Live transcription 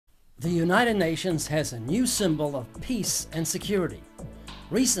The United Nations has a new symbol of peace and security.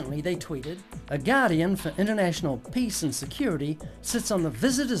 Recently they tweeted, "A guardian for international peace and security sits on the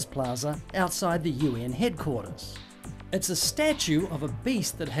visitors plaza outside the UN headquarters." It's a statue of a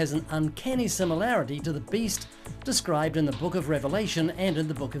beast that has an uncanny similarity to the beast described in the book of Revelation and in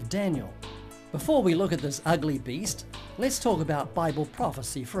the book of Daniel. Before we look at this ugly beast, let's talk about Bible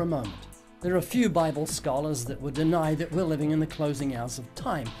prophecy for a moment. There are few Bible scholars that would deny that we're living in the closing hours of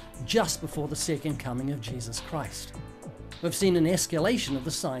time, just before the second coming of Jesus Christ. We've seen an escalation of the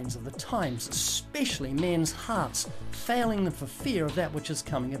signs of the times, especially men's hearts failing them for fear of that which is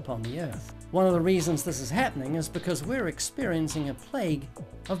coming upon the earth. One of the reasons this is happening is because we're experiencing a plague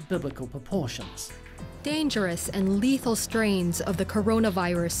of biblical proportions. Dangerous and lethal strains of the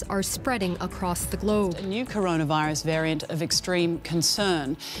coronavirus are spreading across the globe. A new coronavirus variant of extreme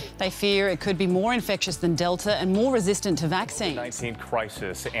concern. They fear it could be more infectious than Delta and more resistant to vaccines. COVID-19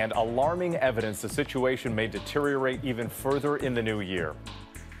 crisis and alarming evidence the situation may deteriorate even further in the new year.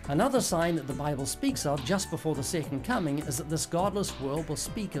 Another sign that the Bible speaks of just before the second coming is that this godless world will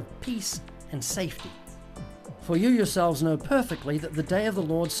speak of peace and safety. For you yourselves know perfectly that the day of the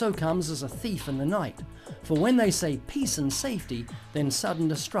Lord so comes as a thief in the night. For when they say peace and safety, then sudden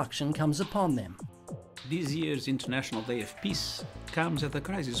destruction comes upon them. This year's International Day of Peace comes at a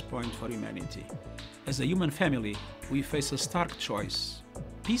crisis point for humanity. As a human family, we face a stark choice: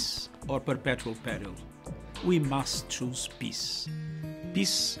 peace or perpetual peril. We must choose peace.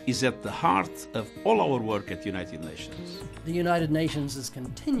 Peace is at the heart of all our work at the United Nations. The United Nations is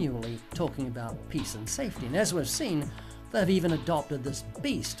continually talking about peace and safety, and as we've seen, they've even adopted this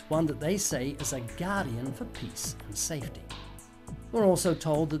beast, one that they say is a guardian for peace and safety. We're also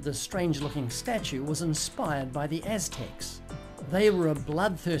told that this strange-looking statue was inspired by the Aztecs. They were a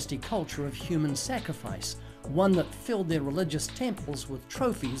bloodthirsty culture of human sacrifice, one that filled their religious temples with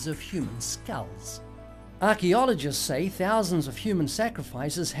trophies of human skulls. Archaeologists say thousands of human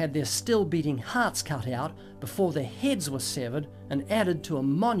sacrifices had their still-beating hearts cut out before their heads were severed and added to a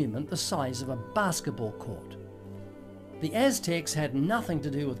monument the size of a basketball court. The Aztecs had nothing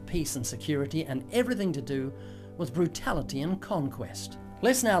to do with peace and security and everything to do with brutality and conquest.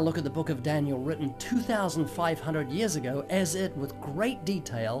 Let's now look at the book of Daniel, written 2,500 years ago, as it, with great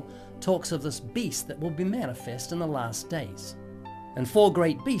detail, talks of this beast that will be manifest in the last days. And 4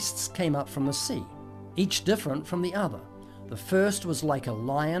 great beasts came up from the sea, each different from the other. The first was like a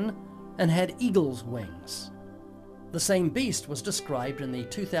lion and had eagle's wings. The same beast was described in the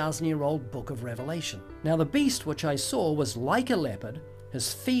 2,000-year-old book of Revelation. Now the beast which I saw was like a leopard,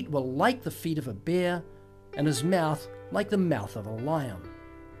 his feet were like the feet of a bear, and his mouth like the mouth of a lion.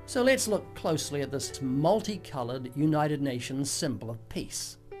 So let's look closely at this multicolored United Nations symbol of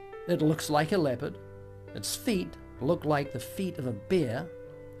peace. It looks like a leopard, its feet look like the feet of a bear,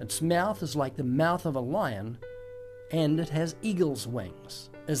 its mouth is like the mouth of a lion, and it has eagle's wings.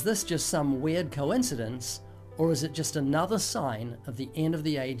 Is this just some weird coincidence, or is it just another sign of the end of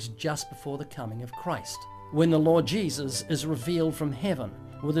the age just before the coming of Christ, when the Lord Jesus is revealed from heaven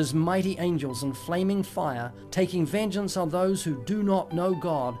with his mighty angels in flaming fire, taking vengeance on those who do not know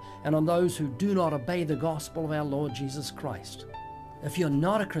God and on those who do not obey the gospel of our Lord Jesus Christ? If you're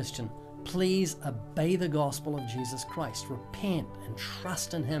not a Christian, please obey the gospel of Jesus Christ. Repent and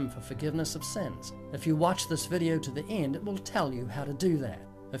trust in him for forgiveness of sins. If you watch this video to the end, it will tell you how to do that.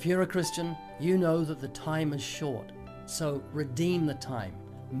 If you're a Christian, you know that the time is short. So redeem the time,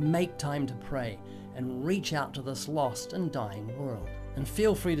 make time to pray, and reach out to this lost and dying world. And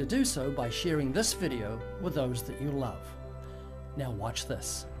feel free to do so by sharing this video with those that you love. Now watch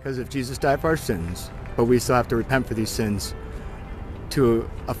this. Because if Jesus died for our sins, but we still have to repent for these sins, to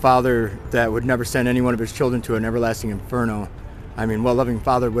a father that would never send any one of his children to an everlasting inferno. I mean, what loving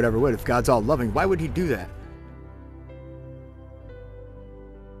father would ever would? If God's all loving, why would he do that?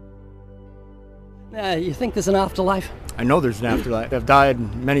 You think there's an afterlife? I know there's an afterlife. I've died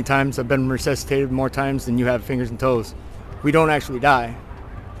many times. I've been resuscitated more times than you have fingers and toes. We don't actually die.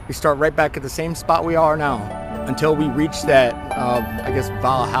 We start right back at the same spot we are now until we reach that, I guess,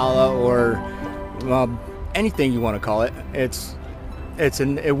 Valhalla or anything you want to call it.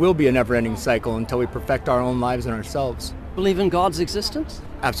 It will be a never-ending cycle until we perfect our own lives and ourselves. Believe in God's existence?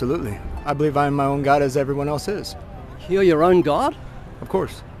 Absolutely. I believe I am my own God as everyone else is. You're your own God? Of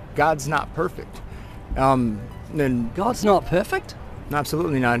course. God's not perfect. God's not perfect?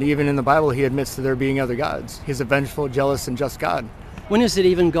 Absolutely not. Even in the Bible, he admits to there being other gods. He's a vengeful, jealous, and just God. When is it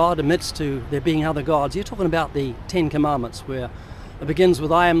even God admits to there being other gods? You're talking about the 10 Commandments, where it begins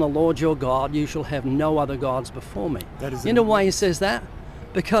with, "I am the Lord your God, you shall have no other gods before me." That is you know why he says that?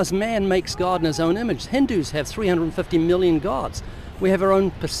 because man makes God in his own image. Hindus have 350 million gods. We have our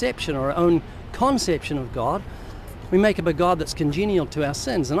own perception, our own conception of God. We make up a God that's congenial to our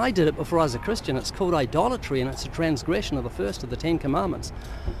sins. And I did it before I was a Christian. It's called idolatry, and it's a transgression of the first of the 10 Commandments.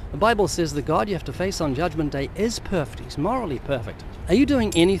 The Bible says the God you have to face on Judgment Day is perfect. He's morally perfect. Are you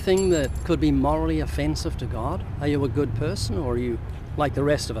doing anything that could be morally offensive to God? Are you a good person, or are you like the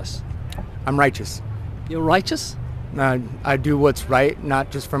rest of us? I'm righteous. You're righteous? I do what's right, not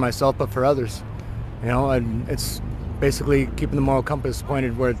just for myself, but for others. You know, and it's basically keeping the moral compass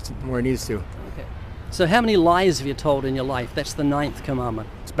pointed where it needs to. Okay. So how many lies have you told in your life? That's the 9th commandment.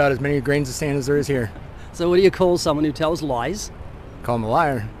 It's about as many grains of sand as there is here. So what do you call someone who tells lies? Call him a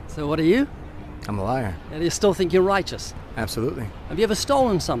liar. So what are you? I'm a liar. And do you still think you're righteous? Absolutely. Have you ever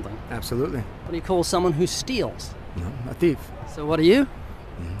stolen something? Absolutely. What do you call someone who steals? No, a thief. So what are you?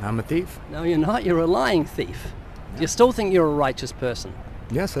 I'm a thief. No, you're not. You're a lying thief. Do you still think you're a righteous person?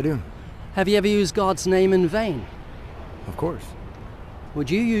 Yes, I do. Have you ever used God's name in vain? Of course. Would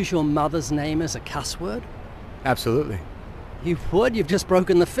you use your mother's name as a cuss word? Absolutely. You would? You've just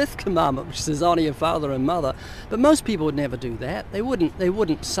broken the 5th commandment, which says honor your father and mother. But most people would never do that. They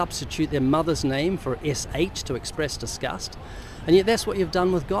wouldn't substitute their mother's name for SH to express disgust. And yet that's what you've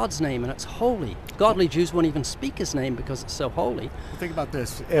done with God's name, and it's holy. Godly Jews won't even speak his name because it's so holy. Think about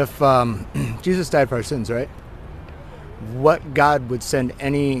this. If Jesus died for our sins, right? What God would send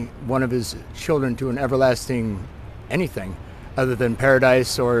any one of his children to an everlasting anything other than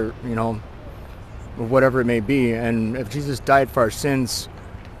paradise or, you know, whatever it may be? And if Jesus died for our sins,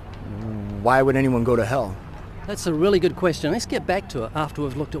 why would anyone go to hell? That's a really good question. Let's get back to it after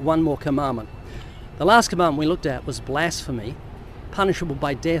we've looked at one more commandment. The last commandment we looked at was blasphemy, punishable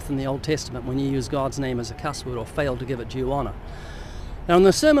by death in the Old Testament when you use God's name as a cuss word or fail to give it due honor. Now in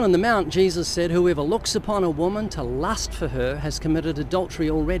the Sermon on the Mount, Jesus said, whoever looks upon a woman to lust for her has committed adultery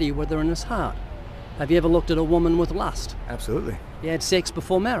already with her in his heart. Have you ever looked at a woman with lust? Absolutely. You had sex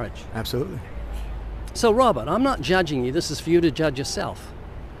before marriage? Absolutely. So Robert, I'm not judging you. This is for you to judge yourself.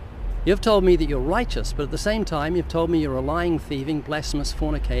 You've told me that you're righteous, but at the same time you've told me you're a lying, thieving, blasphemous,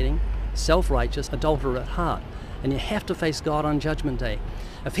 fornicating, self-righteous adulterer at heart. And you have to face God on Judgment Day.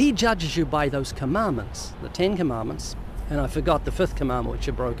 If he judges you by those commandments, the 10 commandments, and I forgot the 5th commandment which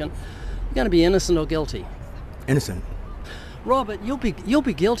you've broken, you're going to be innocent or guilty. Innocent. Robert, you'll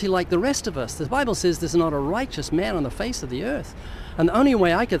be guilty like the rest of us. The Bible says there's not a righteous man on the face of the earth. And the only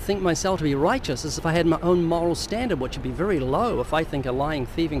way I could think myself to be righteous is if I had my own moral standard, which would be very low. If I think a lying,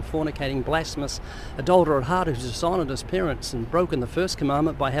 thieving, fornicating, blasphemous, adulterer at heart who's dishonored his parents and broken the 1st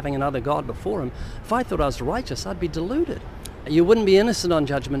commandment by having another God before him, if I thought I was righteous, I'd be deluded. You wouldn't be innocent on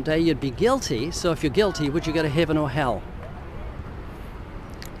Judgment Day, you'd be guilty. So if you're guilty, would you go to heaven or hell?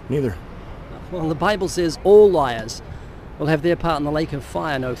 Neither. Well, the Bible says all liars will have their part in the lake of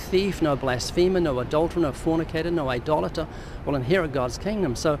fire. No thief, no blasphemer, no adulterer, no fornicator, no idolater will inherit God's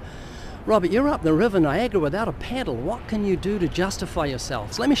kingdom. So, Robert, you're up the river Niagara without a paddle. What can you do to justify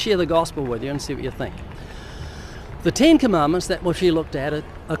yourself? So let me share the gospel with you and see what you think. The 10 commandments that which we looked at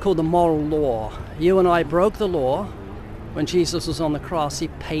are called the moral law. You and I broke the law. When Jesus was on the cross, he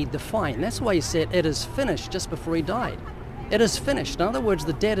paid the fine. That's why he said, it is finished, just before he died. It is finished. In other words,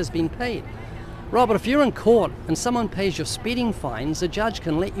 the debt has been paid. Robert, if you're in court and someone pays your speeding fines, the judge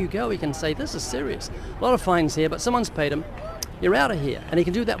can let you go. He can say, this is serious. A lot of fines here, but someone's paid him. You're out of here. And he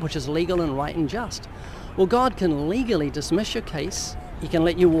can do that which is legal and right and just. Well, God can legally dismiss your case. He can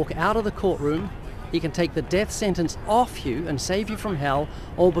let you walk out of the courtroom. He can take the death sentence off you and save you from hell,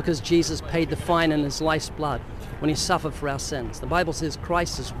 all because Jesus paid the fine in his life's blood when he suffered for our sins. The Bible says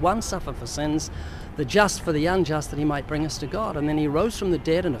Christ has once suffered for sins, the just for the unjust, that he might bring us to God. And then he rose from the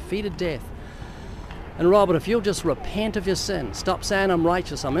dead and defeated death. And Robert, if you'll just repent of your sins, stop saying I'm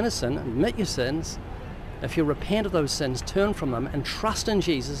righteous, I'm innocent, admit your sins. If you repent of those sins, turn from them and trust in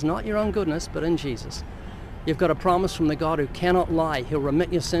Jesus, not your own goodness, but in Jesus. You've got a promise from the God who cannot lie. He'll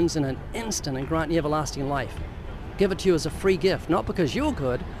remit your sins in an instant and grant you everlasting life. Give it to you as a free gift, not because you're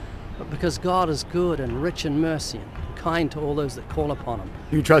good, but because God is good and rich in mercy and kind to all those that call upon him.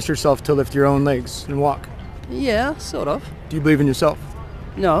 Do you trust yourself to lift your own legs and walk? Yeah, sort of. Do you believe in yourself?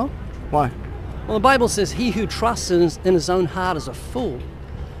 No. Why? Well, the Bible says he who trusts in his own heart is a fool.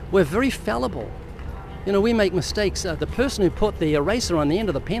 We're very fallible. You know, we make mistakes. The person who put the eraser on the end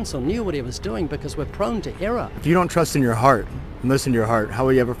of the pencil knew what he was doing because we're prone to error. If you don't trust in your heart and listen to your heart, how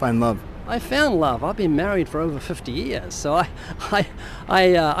will you ever find love? I found love. I've been married for over 50 years, so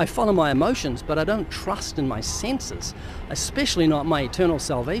I follow my emotions, but I don't trust in my senses, especially not my eternal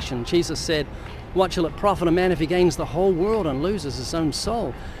salvation. Jesus said, what shall it profit a man if he gains the whole world and loses his own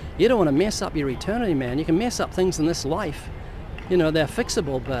soul? You don't want to mess up your eternity, man. You can mess up things in this life. You know, they're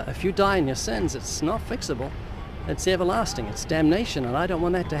fixable, but if you die in your sins, it's not fixable. It's everlasting. It's damnation, and I don't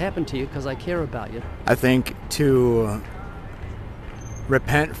want that to happen to you because I care about you. I think to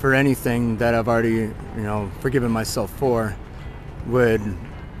repent for anything that I've already, forgiven myself for would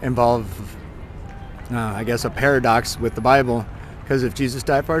involve, I guess, a paradox with the Bible, because if Jesus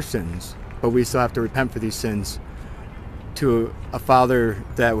died for our sins, but we still have to repent for these sins, to a Father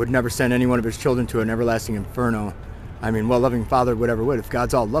that would never send any one of his children to an everlasting inferno. I mean, what loving Father would ever would? If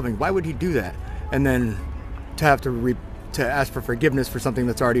God's all loving, why would he do that? And then to have to ask for forgiveness for something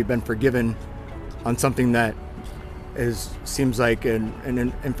that's already been forgiven on something that seems like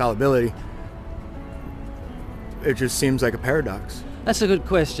an infallibility, it just seems like a paradox. That's a good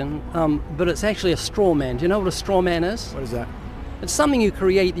question, but it's actually a straw man. Do you know what a straw man is? What is that? It's something you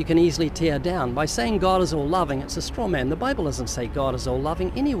create you can easily tear down. By saying God is all loving, it's a straw man. The Bible doesn't say God is all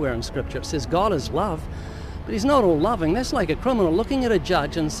loving anywhere in Scripture. It says God is love, but he's not all loving. That's like a criminal looking at a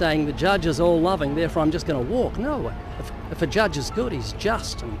judge and saying the judge is all loving, therefore I'm just going to walk. No, if a judge is good, he's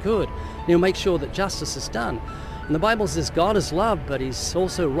just and good. And he'll make sure that justice is done. And the Bible says God is love, but he's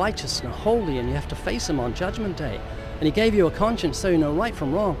also righteous and holy, and you have to face him on Judgment Day. And he gave you a conscience so you know right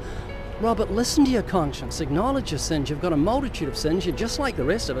from wrong. Robert, listen to your conscience. Acknowledge your sins. You've got a multitude of sins. You're just like the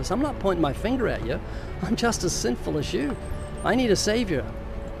rest of us. I'm not pointing my finger at you. I'm just as sinful as you. I need a Savior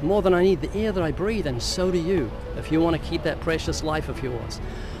more than I need the air that I breathe, and so do you, if you want to keep that precious life of yours.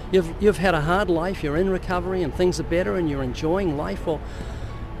 You've had a hard life. You're in recovery and things are better and you're enjoying life. Well,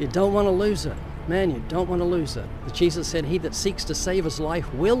 you don't want to lose it. Man, you don't want to lose it. Jesus said, he that seeks to save his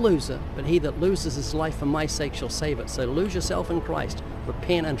life will lose it, but he that loses his life for my sake shall save it. So lose yourself in Christ.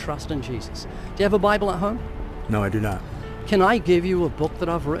 Repent and trust in Jesus. Do you have a Bible at home? No, I do not. Can I give you a book that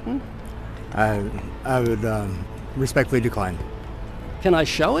I've written? I would respectfully decline. Can I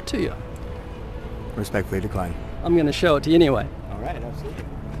show it to you? Respectfully decline. I'm going to show it to you anyway. All right, absolutely.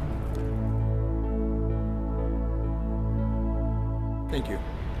 Thank you.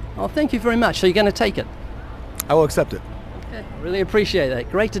 Oh, thank you very much. So you're going to take it? I will accept it. Okay, really appreciate that.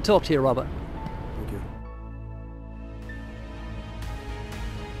 Great to talk to you, Robert. Thank you.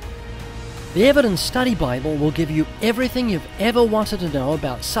 The Evidence Study Bible will give you everything you've ever wanted to know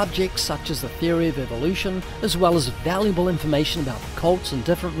about subjects such as the theory of evolution, as well as valuable information about cults and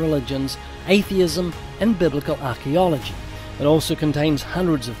different religions, atheism, and biblical archaeology. It also contains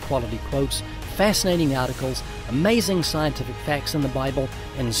hundreds of quality quotes, fascinating articles, amazing scientific facts in the Bible,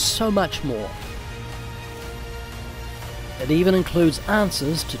 and so much more. It even includes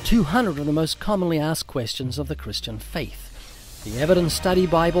answers to 200 of the most commonly asked questions of the Christian faith. The Evidence Study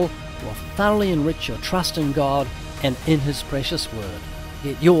Bible will thoroughly enrich your trust in God and in His precious Word.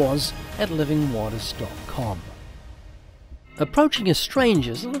 Get yours at livingwaters.com. Approaching a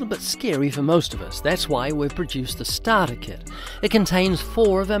stranger is a little bit scary for most of us. That's why we've produced the Starter Kit. It contains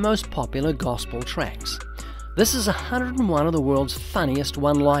 4 of our most popular gospel tracts. This is 101 of the world's funniest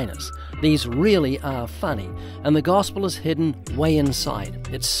one-liners. These really are funny, and the gospel is hidden way inside.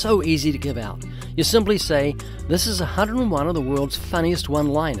 It's so easy to give out. You simply say, this is 101 of the world's funniest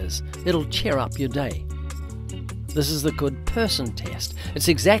one-liners. It'll cheer up your day. This is the good person test. It's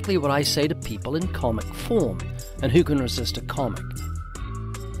exactly what I say to people in comic form. And who can resist a comic?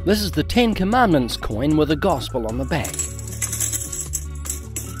 This is the 10 Commandments coin with the gospel on the back.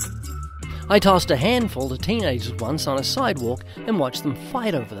 I tossed a handful to teenagers once on a sidewalk and watched them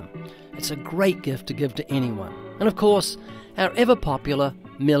fight over them. It's a great gift to give to anyone. And of course, our ever-popular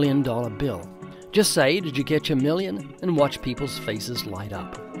 $1 million bill. Just say, did you get your million? And watch people's faces light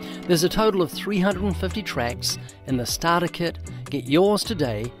up. There's a total of 350 tracts in the Starter Kit. Get yours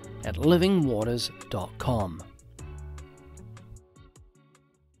today at livingwaters.com.